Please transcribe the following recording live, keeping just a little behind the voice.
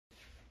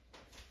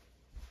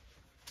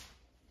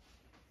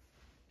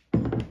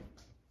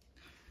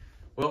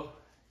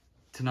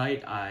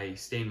Tonight I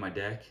stained my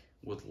deck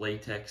with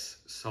latex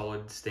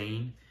solid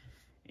stain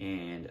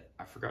and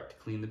I forgot to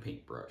clean the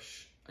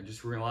paintbrush. I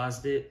just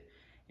realized it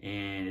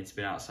and it's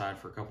been outside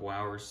for a couple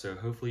hours, so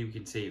hopefully we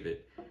can save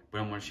it.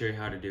 But I'm going to show you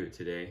how to do it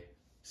today.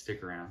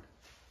 Stick around.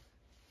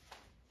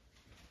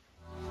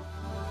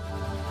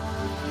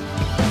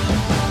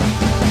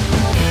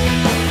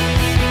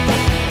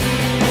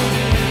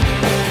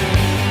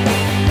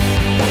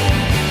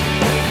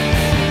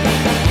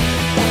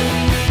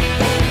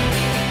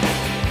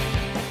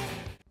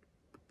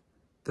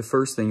 The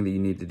first thing that you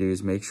need to do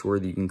is make sure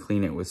that you can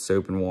clean it with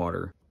soap and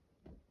water.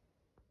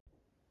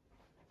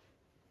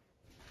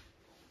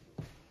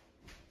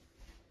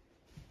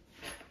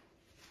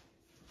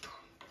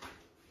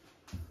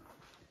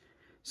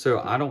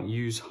 So I don't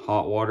use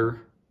hot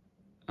water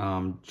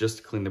just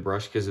to clean the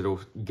brush because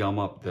it'll gum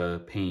up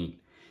the paint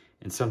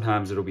and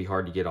sometimes it'll be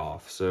hard to get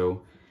off.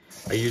 So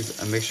I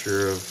use a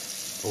mixture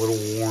of a little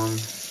warm,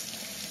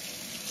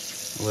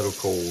 a little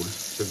cold.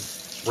 So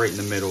right in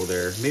the middle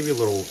there, maybe a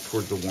little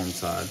towards the warm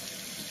side.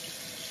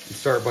 And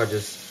start by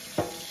just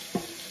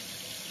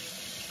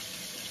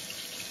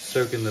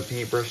soaking the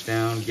paintbrush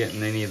down,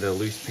 getting any of the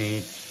loose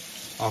paint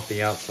off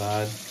the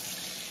outside.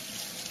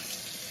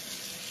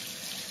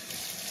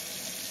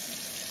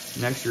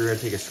 Next, you're going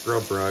to take a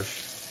scrub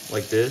brush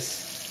like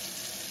this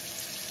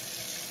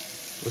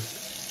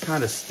with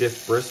kind of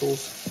stiff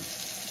bristles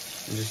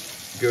and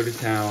just go to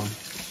town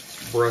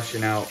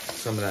brushing out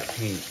some of that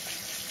paint,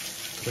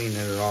 cleaning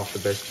it off the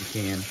best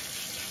you can.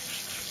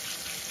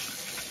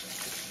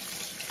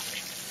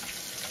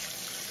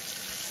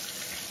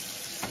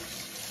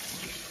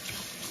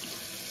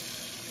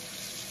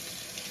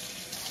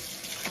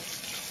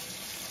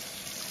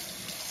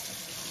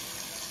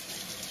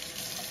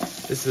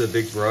 This is a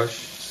big brush,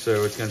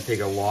 so it's going to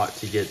take a lot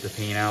to get the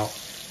paint out.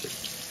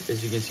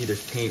 As you can see,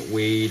 there's paint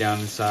way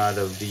down inside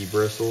of the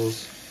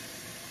bristles.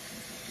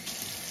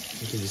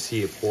 You can just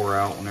see it pour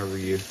out whenever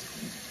you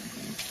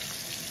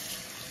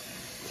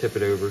tip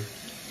it over.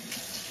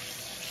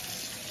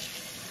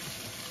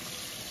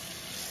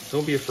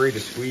 Don't be afraid to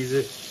squeeze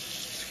it.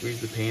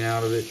 Squeeze the paint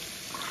out of it.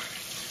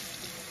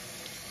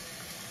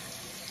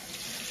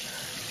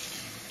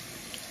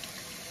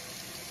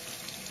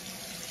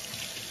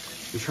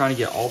 You're trying to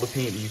get all the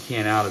paint that you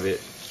can out of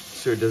it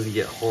so it doesn't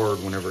get hard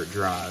whenever it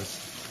dries.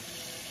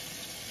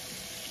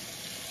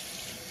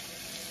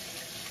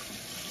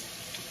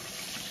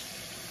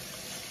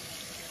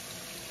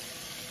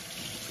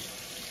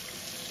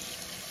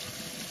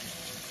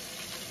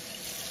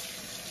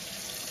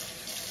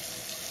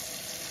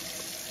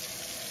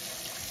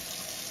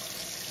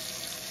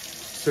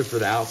 So for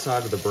the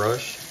outside of the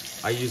brush,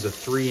 I use a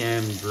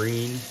 3M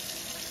green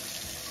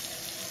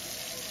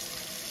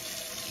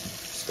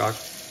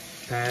Scotch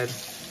pad,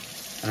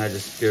 and I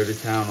just go to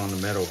town on the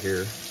metal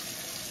here.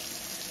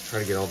 Try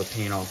to get all the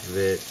paint off of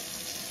it.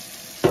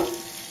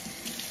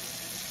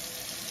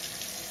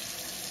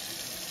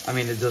 I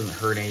mean, it doesn't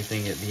hurt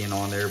anything it being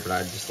on there, but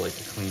I just like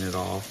to clean it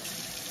off.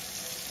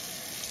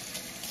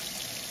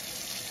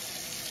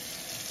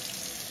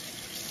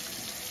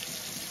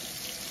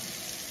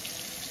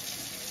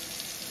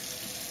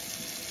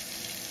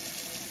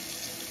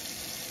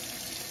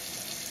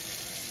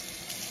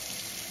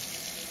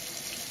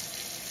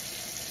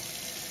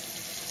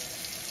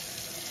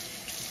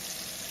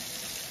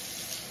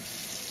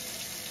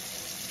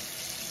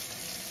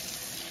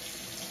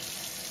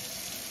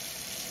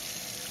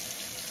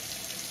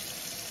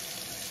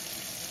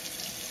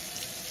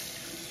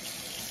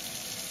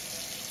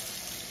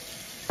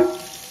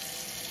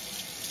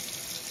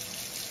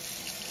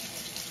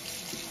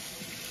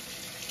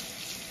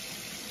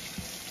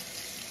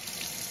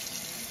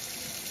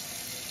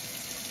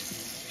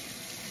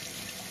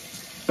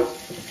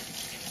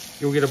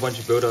 You'll get a bunch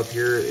of buildup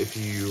here if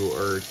you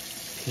are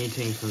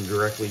painting from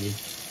directly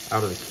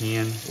out of the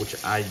can, which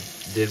I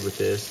did with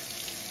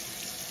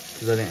this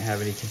because I didn't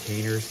have any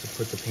containers to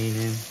put the paint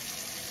in.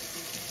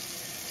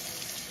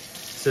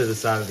 So the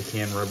side of the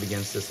can rubbed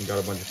against this and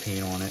got a bunch of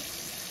paint on it.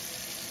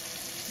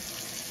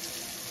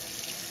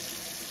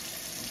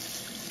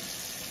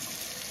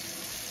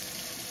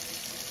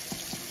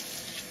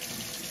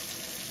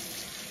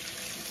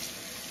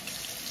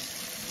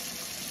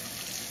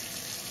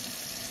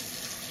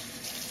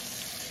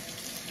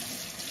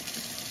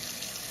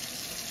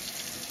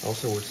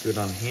 Also works good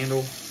on the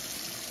handle.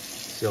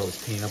 See all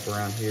this paint up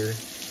around here?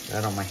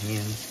 That on my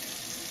hands.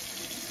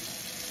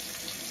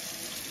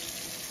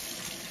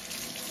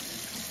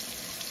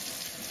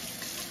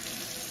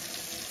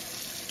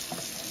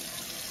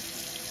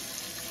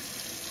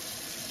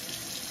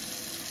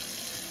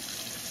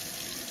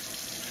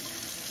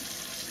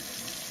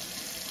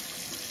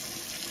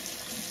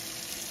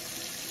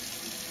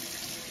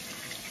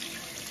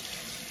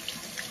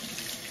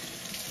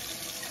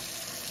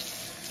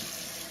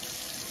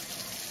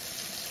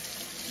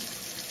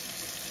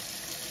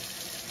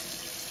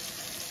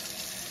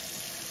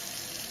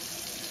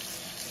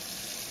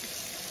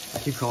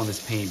 I keep calling this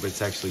paint, but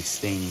it's actually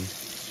stain.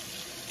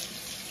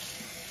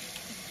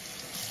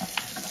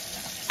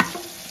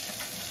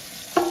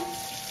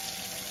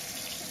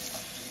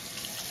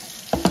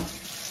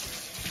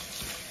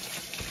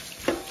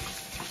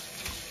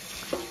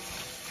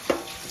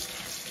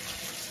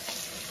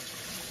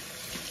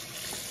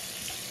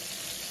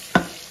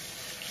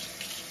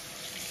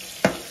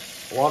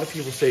 a lot of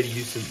people say to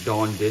use some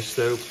Dawn dish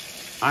soap.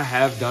 I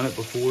have done it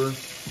before.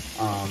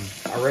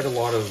 I read a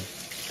lot of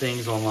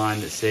things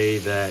online that say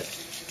that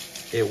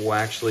it will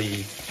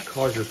actually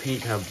cause your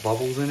paint to have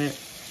bubbles in it.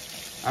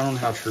 I don't know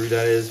how true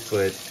that is,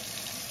 but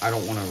I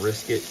don't want to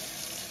risk it.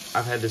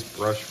 I've had this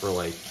brush for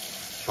like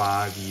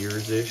 5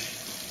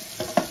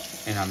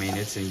 years-ish, and I mean,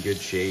 it's in good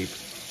shape,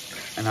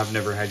 and I've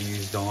never had to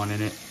use Dawn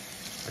in it.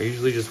 I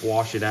usually just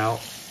wash it out.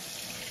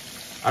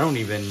 I don't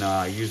even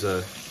use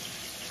a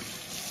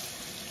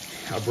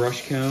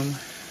brush comb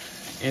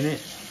in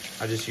it.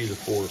 I just use a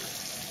fork.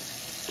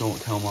 Don't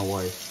tell my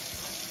wife.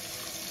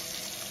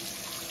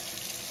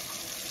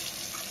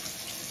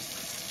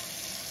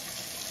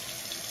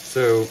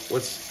 So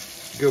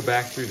let's go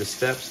back through the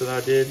steps that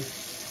I did.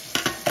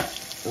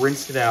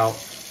 Rinsed it out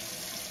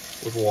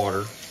with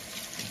water.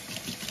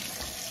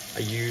 I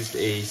used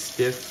a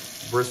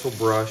stiff bristle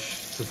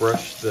brush to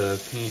brush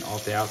the paint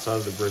off the outside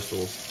of the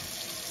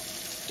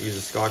bristles. I used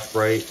a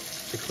Scotch-Brite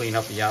to clean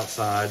up the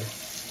outside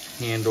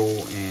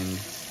handle and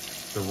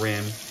the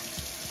rim.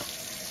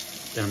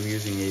 Then I'm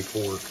using a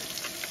fork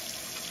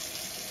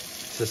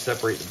to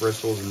separate the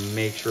bristles and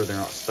make sure they're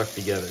not stuck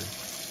together.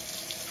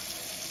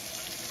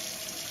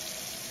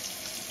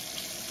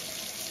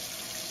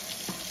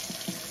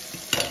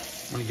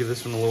 I'm gonna give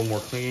this one a little more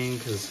cleaning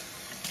because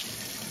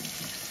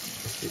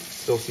I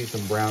still see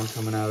some brown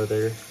coming out of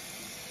there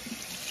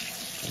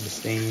from the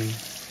stain.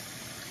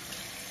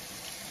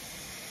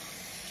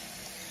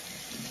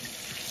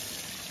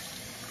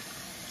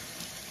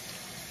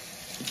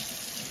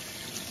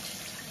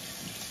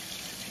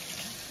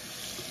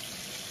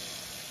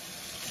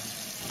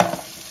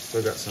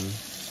 Still got some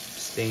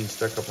stain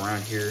stuck up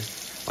around here.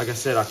 Like I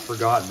said, I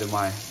forgot that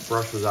my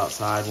brush was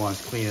outside when I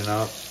was cleaning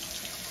up,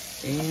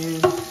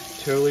 and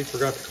totally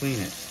forgot to clean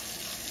it.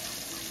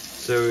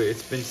 So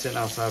it's been sitting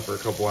outside for a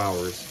couple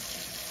hours.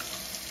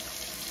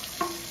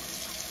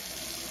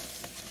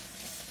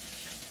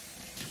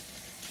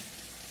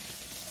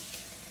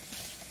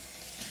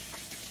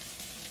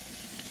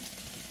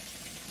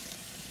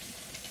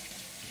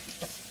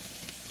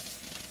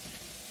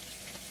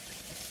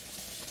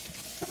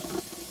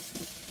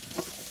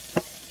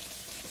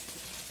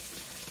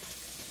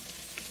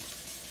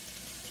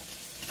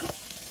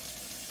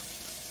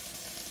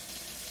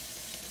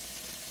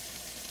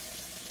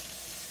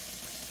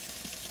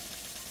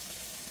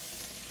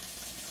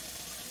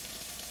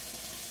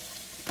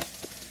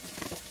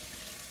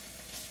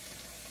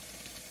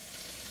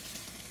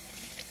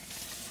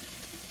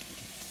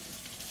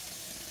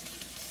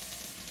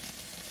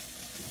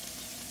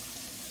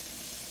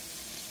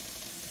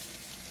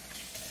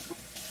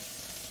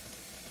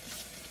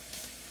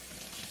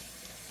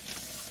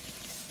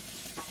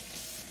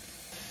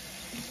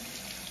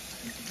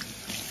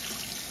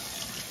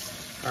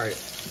 All right.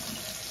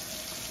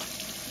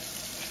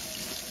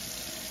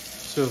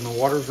 So the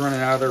water's running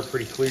out of there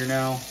pretty clear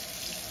now.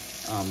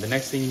 The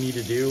next thing you need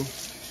to do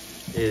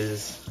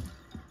is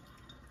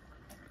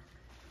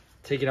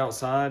take it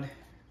outside,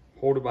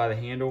 hold it by the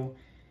handle,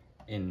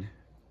 and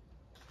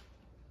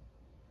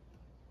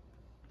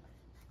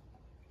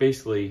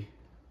basically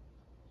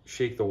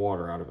shake the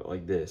water out of it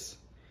like this.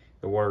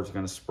 The water's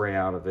gonna spray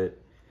out of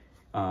it.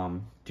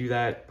 Do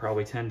that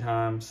probably 10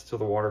 times till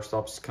the water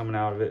stops coming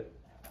out of it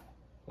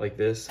like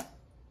this.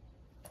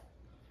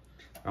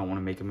 I don't want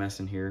to make a mess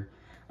in here.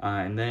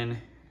 And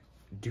then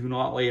do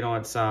not lay it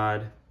on its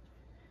side.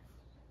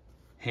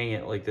 Hang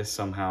it like this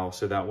somehow,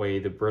 so that way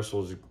the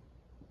bristles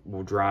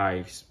will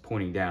dry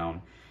pointing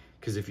down.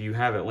 Because if you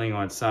have it laying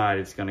on its side,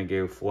 it's going to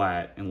go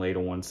flat and lay to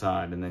one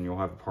side, and then you'll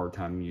have a hard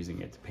time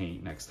using it to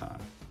paint next time.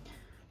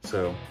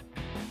 So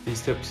if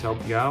these tips help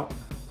you out,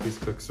 please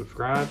click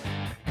subscribe,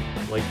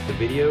 like the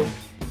video,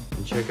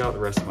 and check out the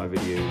rest of my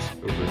videos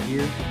over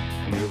here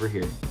and over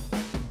here.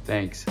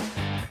 Thanks.